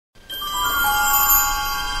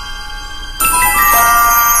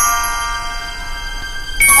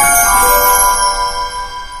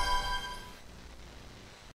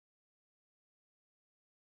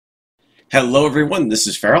Hello everyone, this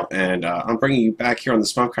is Farrell, and I'm bringing you back here on the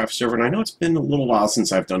Spumcraft server, and I know it's been a little while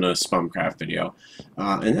since I've done a Spumcraft video,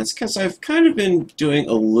 and that's because I've kind of been doing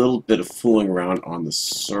a little bit of fooling around on the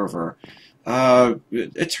server.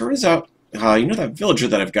 It turns out, you know that villager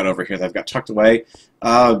that I've got over here that I've got tucked away,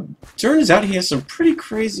 turns out he has some pretty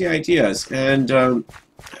crazy ideas, and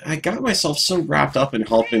I got myself so wrapped up in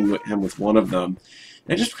helping him with one of them,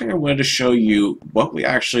 and I just kind of wanted to show you what we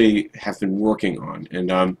actually have been working on,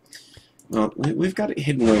 and well, we've got it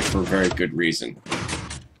hidden away for a very good reason,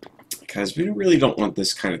 because we really don't want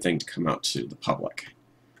this kind of thing to come out to the public.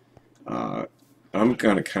 I'm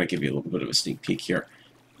going to kind of give you a little bit of a sneak peek here.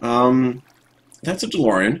 That's a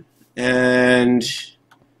DeLorean, and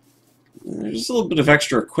there's a little bit of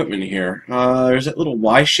extra equipment here. There's that little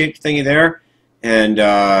Y-shaped thingy there, and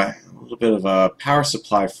a little bit of a power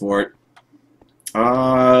supply for it.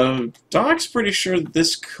 Doc's pretty sure that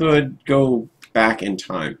this could go back in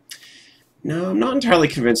time. No, I'm not entirely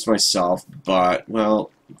convinced myself, but, well,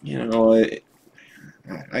 you know,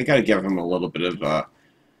 I got to give him a little bit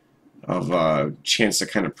of a chance to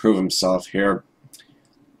kind of prove himself here.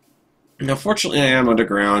 Now, fortunately, I am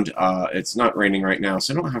underground. It's not raining right now,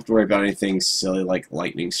 so I don't have to worry about anything silly like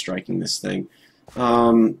lightning striking this thing.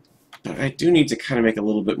 But I do need to kind of make a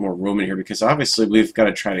little bit more room in here, because obviously we've got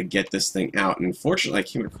to try to get this thing out. And fortunately, I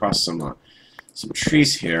came across some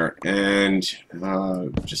trees here, and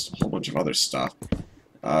just a whole bunch of other stuff.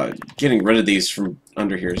 Getting rid of these from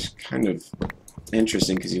under here is kind of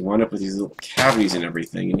interesting, because you wind up with these little cavities and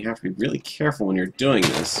everything, and you have to be really careful when you're doing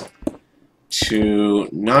this to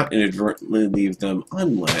not inadvertently leave them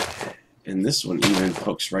unlit. And this one even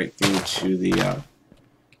pokes right through to the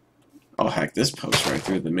oh heck, this pokes right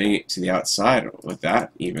through to the outside with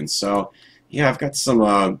that even. So yeah, I've got some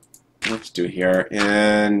work to do here,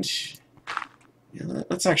 and yeah,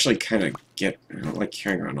 let's actually kind of I don't like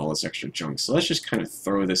carrying around all this extra junk, so let's just kind of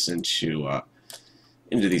throw this into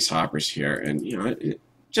these hoppers here, and, you know,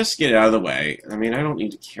 just get it out of the way. I mean, I don't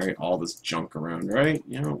need to carry all this junk around, right?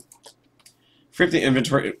 You know, free up the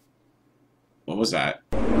inventory. What was that?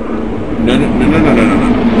 No, no, no, no, no, no, no, no.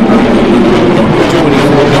 Don't do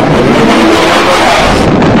anything.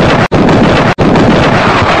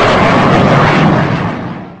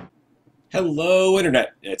 Hello,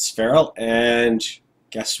 Internet. It's Farrell, and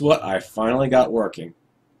guess what? I finally got working.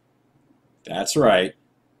 That's right,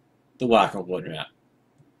 the Wackelwood map.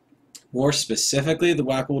 More specifically, the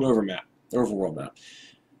Wackelwood overworld map.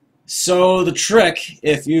 So the trick,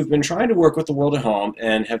 if you've been trying to work with the world at home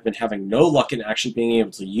and have been having no luck in actually being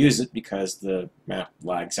able to use it because the map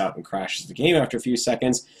lags out and crashes the game after a few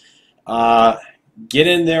seconds, get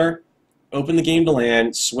in there. Open the game to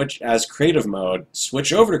land, switch as creative mode,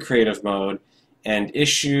 switch over to creative mode, and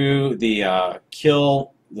issue the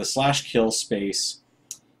 /kill space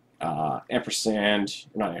ampersand,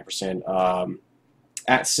 not ampersand,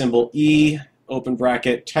 at symbol E, open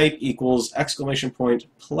bracket, type equals exclamation point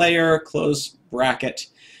player, close bracket.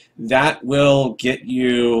 That will get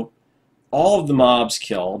you all of the mobs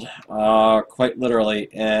killed, quite literally,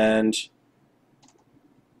 and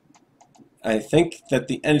I think that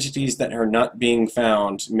the entities that are not being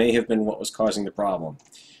found may have been what was causing the problem.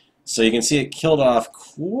 So you can see it killed off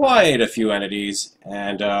quite a few entities,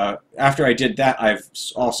 and after I did that, I've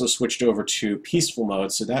also switched over to peaceful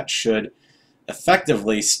mode, so that should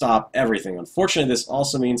effectively stop everything. Unfortunately, this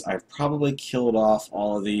also means I've probably killed off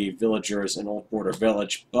all of the villagers in Old Border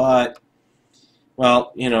Village, but,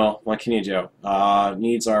 well, you know, what can you do?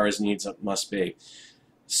 Needs are as needs must be.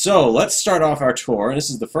 So let's start off our tour, and this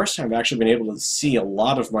is the first time I've actually been able to see a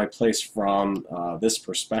lot of my place from this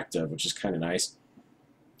perspective, which is kind of nice.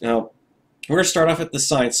 Now, we're going to start off at the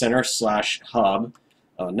Science Center / hub,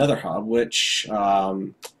 another hub, which,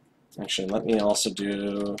 actually, let me also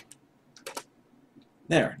do,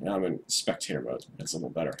 there, now I'm in spectator mode, that's a little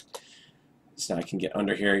better. So now I can get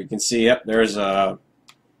under here, you can see, yep, there's a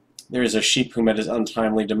sheep who met his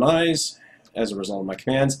untimely demise as a result of my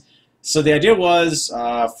commands. So the idea was,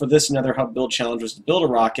 for this Nether Hub build challenge, was to build a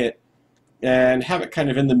rocket and have it kind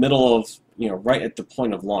of in the middle of, you know, right at the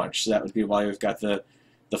point of launch. So that would be why we've got the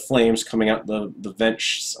flames coming out the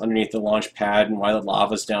vents underneath the launch pad, and why the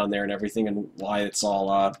lava's down there and everything, and why it's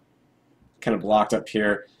all kind of blocked up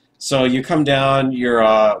here. So you come down,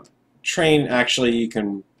 your train, actually, you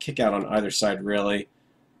can kick out on either side, really,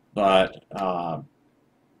 but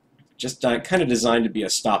just kind of designed to be a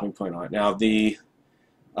stopping point on it. Now, the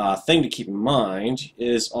thing to keep in mind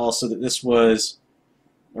is also that this was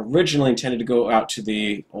originally intended to go out to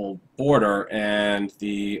the old border, and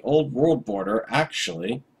the old world border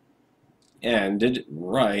actually ended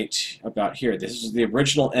right about here. This is the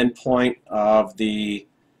original endpoint of the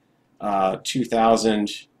 2000.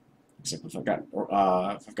 Except if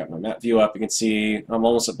I've got my map view up, you can see I'm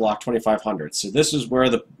almost at block 2500. So this is where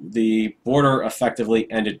the border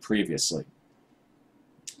effectively ended previously.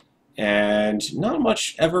 And not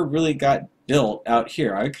much ever really got built out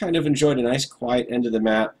here. I kind of enjoyed a nice quiet end of the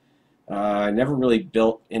map. I never really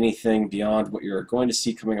built anything beyond what you're going to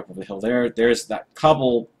see coming up over the hill there. There's that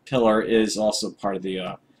cobble pillar is also part of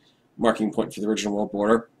the marking point for the original world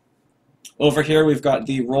border. Over here we've got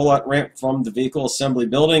the rollout ramp from the vehicle assembly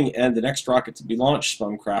building and the next rocket to be launched,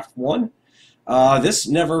 Spumcraft 1. This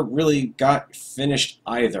never really got finished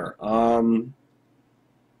either.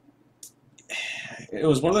 It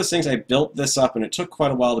was one of those things, I built this up and it took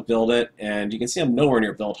quite a while to build it, and you can see I'm nowhere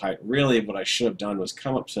near build height. Really what I should have done was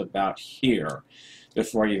come up to about here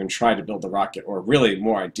before I even tried to build the rocket, or really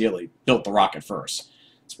more ideally built the rocket first.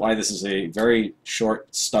 That's why this is a very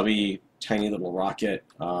short, stubby, tiny little rocket.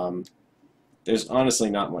 There's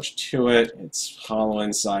honestly not much to it. It's hollow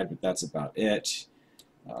inside, but that's about it.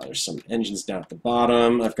 There's some engines down at the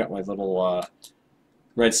bottom. I've got my little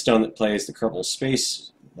redstone that plays the Kerbal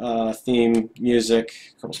Space theme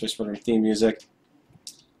music, Kerbal Space Program theme music.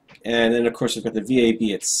 And then, of course, we've got the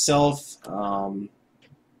VAB itself.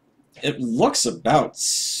 It looks about,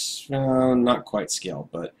 not quite scale,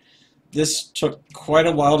 but this took quite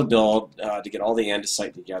a while to build to get all the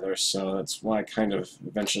andesite together, so that's why I kind of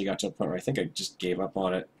eventually got to a point where I think I just gave up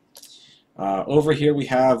on it. Over here we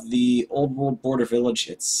have the Old World Border Village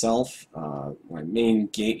itself, my main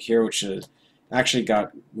gate here, which is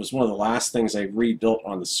was one of the last things I rebuilt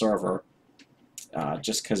on the server,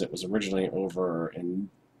 just because it was originally over and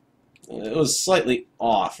it was slightly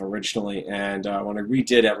off originally, and when I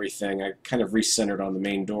redid everything, I kind of recentered on the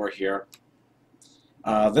main door here.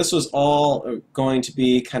 This was all going to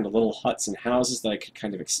be kind of little huts and houses that I could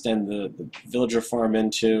kind of extend the villager farm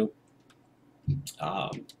into.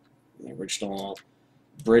 The original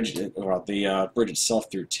bridge, or the bridge itself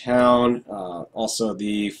through town. Also,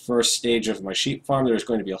 the first stage of my sheep farm, there's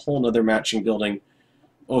going to be a whole other matching building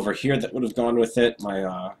over here that would have gone with it.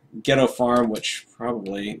 My ghetto farm, which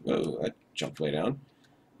probably, oh, I jumped way down.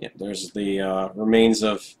 Yeah, there's the remains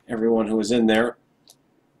of everyone who was in there.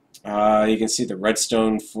 You can see the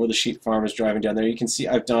redstone for the sheep farm is driving down there. You can see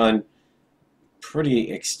I've done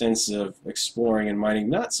pretty extensive exploring and mining,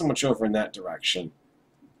 not so much over in that direction.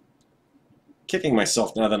 Kicking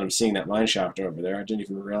myself now that I'm seeing that mine shaft over there. I didn't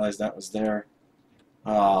even realize that was there.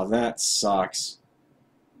 Oh, that sucks.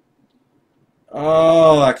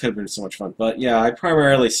 Oh, that could have been so much fun. But yeah, I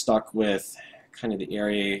primarily stuck with kind of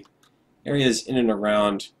the areas in and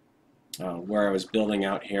around where I was building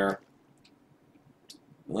out here.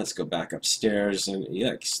 Let's go back upstairs, and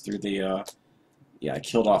yeah, through the yeah, I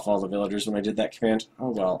killed off all the villagers when I did that command.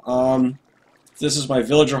 Oh well. This is my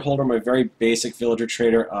villager holder, my very basic villager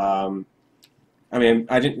trader. I mean,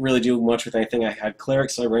 I didn't really do much with anything. I had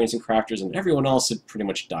clerics, librarians, and crafters, and everyone else had pretty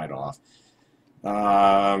much died off.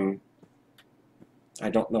 I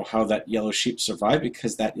don't know how that yellow sheep survived,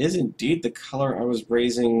 because that is indeed the color I was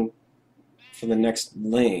raising for the next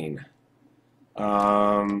lane.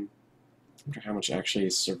 I wonder how much actually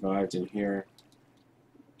survived in here.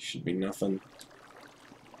 Should be nothing.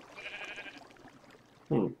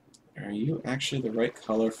 Are you actually the right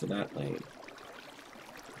color for that lane?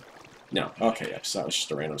 No. Okay, yep, so that was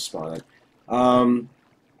just a random spawn.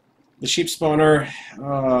 The sheep spawner,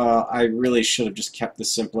 I really should have just kept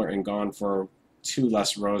this simpler and gone for 2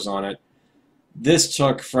 less rows on it. This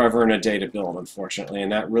took forever and a day to build, unfortunately,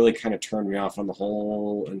 and that really kind of turned me off on the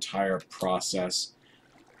whole entire process.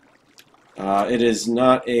 It is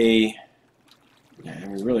not a... I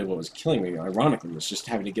mean, really what was killing me, ironically, was just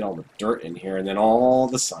having to get all the dirt in here, and then all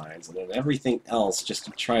the signs, and then everything else, just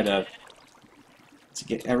to try to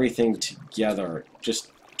get everything together. It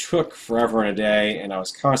just took forever and a day, and I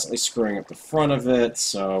was constantly screwing up the front of it,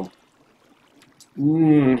 so...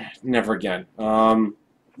 never again.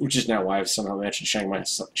 Which is now why I've somehow managed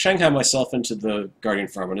to Shanghai myself into the Guardian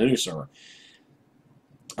Farm on a new server.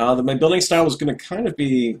 My building style was going to kind of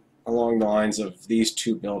be along the lines of these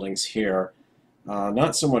 2 buildings here.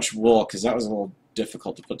 Not so much wool, because that was a little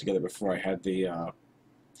difficult to put together before I had the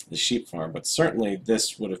sheep farm, but certainly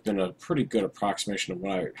this would have been a pretty good approximation of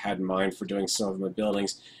what I had in mind for doing some of my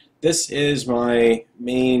buildings. This is my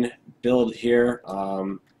main build here.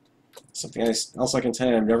 Something else I can tell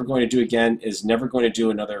you I'm never going to do again is never going to do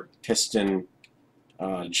another piston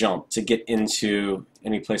jump to get into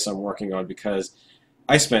any place I'm working on, because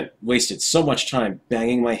I wasted so much time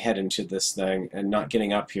banging my head into this thing and not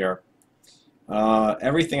getting up here.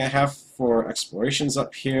 Everything I have for exploration's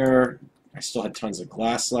up here. I still had tons of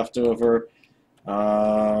glass left over.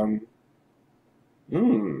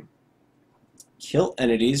 Kill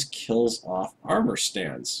entities kills off armor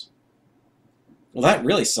stands. Well, that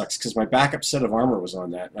really sucks because my backup set of armor was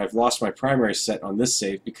on that. I've lost my primary set on this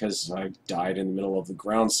save because I died in the middle of the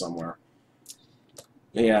ground somewhere.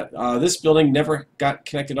 Yeah, this building never got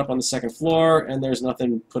connected up on the second floor, and there's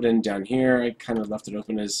nothing put in down here. I kind of left it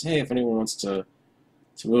open as, hey, if anyone wants to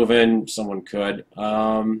move in, someone could.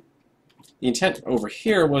 The intent over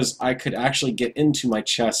here was I could actually get into my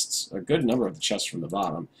chests, a good number of the chests from the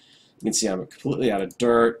bottom. You can see I'm completely out of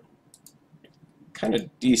dirt. Kind of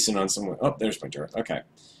decent on some... Oh, there's my dirt. Okay.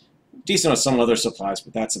 Decent on some other supplies,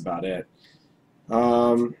 but that's about it.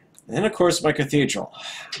 And then, of course, my cathedral.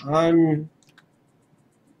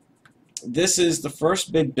 This is the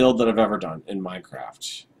first big build that I've ever done in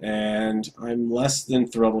Minecraft, and I'm less than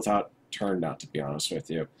thrilled with how it turned out, to be honest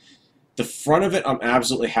with you. The front of it I'm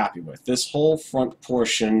absolutely happy with. This whole front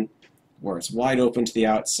portion where it's wide open to the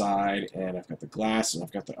outside, and I've got the glass, and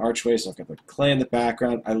I've got the archways, and I've got the clay in the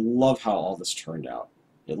background. I love how all this turned out.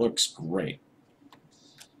 It looks great.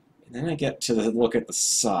 And then I get to look at the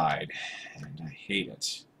side, and I hate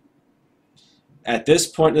it. At this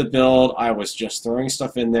point in the build, I was just throwing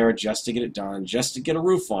stuff in there just to get it done, just to get a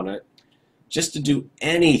roof on it, just to do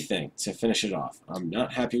anything to finish it off. I'm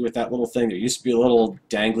not happy with that little thing. There used to be a little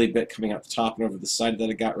dangly bit coming out the top and over the side that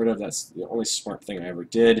I got rid of. That's the only smart thing I ever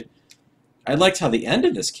did. I liked how the end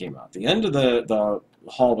of this came out. The end of the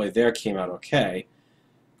hallway there came out okay.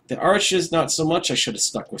 The arches, not so much. I should have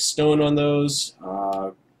stuck with stone on those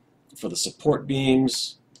for the support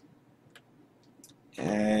beams.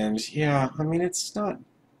 And yeah, I mean, it's not...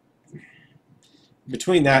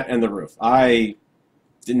 Between that and the roof, I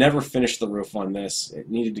never finished the roof on this. It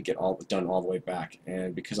needed to get done all the way back.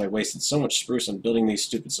 And because I wasted so much spruce on building these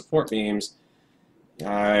stupid support beams,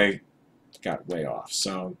 I got way off.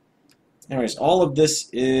 So, anyways, all of this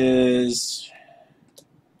is...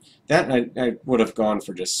 That, and I would have gone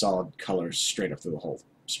for just solid colors straight up through the whole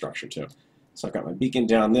structure, too. So I've got my beacon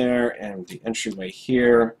down there and the entryway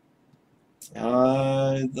here.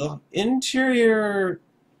 The interior,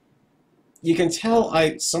 you can tell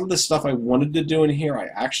some of the stuff I wanted to do in here I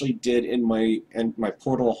actually did in my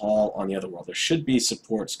portal hall on the other world. There should be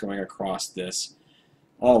supports going across this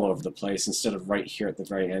all over the place instead of right here at the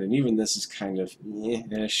very end. And even this is kind of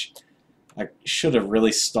ish. I should have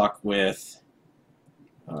really stuck with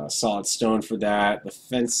solid stone for that. The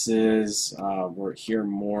fences were here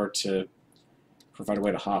more to provide a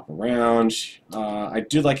way to hop around. I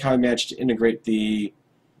do like how I managed to integrate the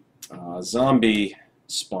zombie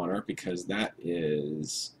spawner, because that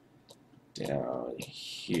is down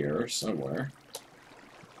here somewhere.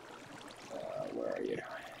 Where are you?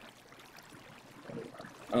 There you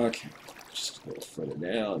are. Okay, just a little further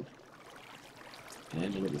down.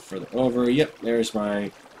 And a little further over. Yep, there's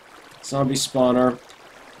my zombie spawner.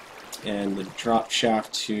 And the drop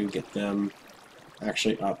shaft to get them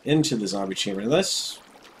actually up into the zombie chamber. This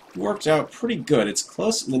worked out pretty good. It's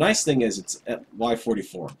close. The nice thing is it's at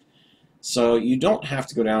Y44. So you don't have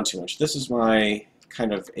to go down too much. This is my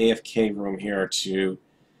kind of AFK room here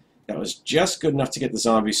that was just good enough to get the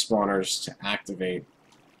zombie spawners to activate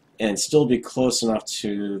and still be close enough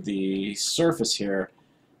to the surface here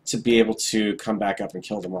to be able to come back up and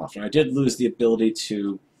kill them off. And I did lose the ability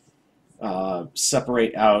to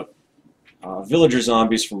separate out villager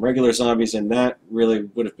zombies from regular zombies, and that really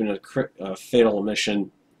would have been a fatal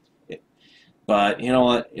omission. But you know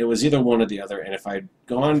what? It was either one or the other, and if I'd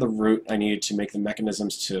gone the route I needed to make the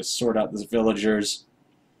mechanisms to sort out the villagers,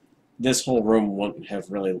 this whole room wouldn't have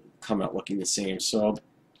really come out looking the same. So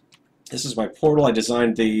this is my portal. I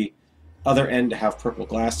designed the other end to have purple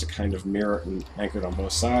glass to kind of mirror and anchor it on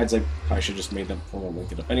both sides. I probably should have just made that portal and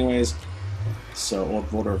linked it up anyways. So, Old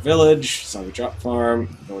Border Village, Zombie Drop Farm,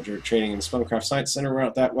 Villager Trading and Spumcraft Science Center, we're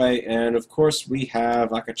out that way, and of course we have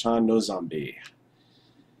Akachan no Zombie.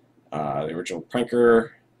 The original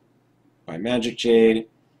Pranker by Magic Jade,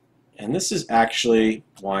 and this is actually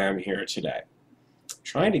why I'm here today. I'm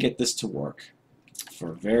trying to get this to work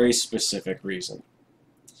for a very specific reason.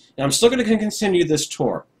 Now, I'm still going to continue this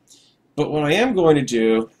tour, but what I am going to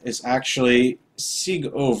do is actually seek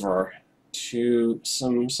over to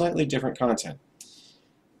some slightly different content.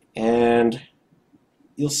 And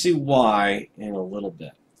you'll see why in a little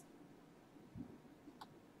bit.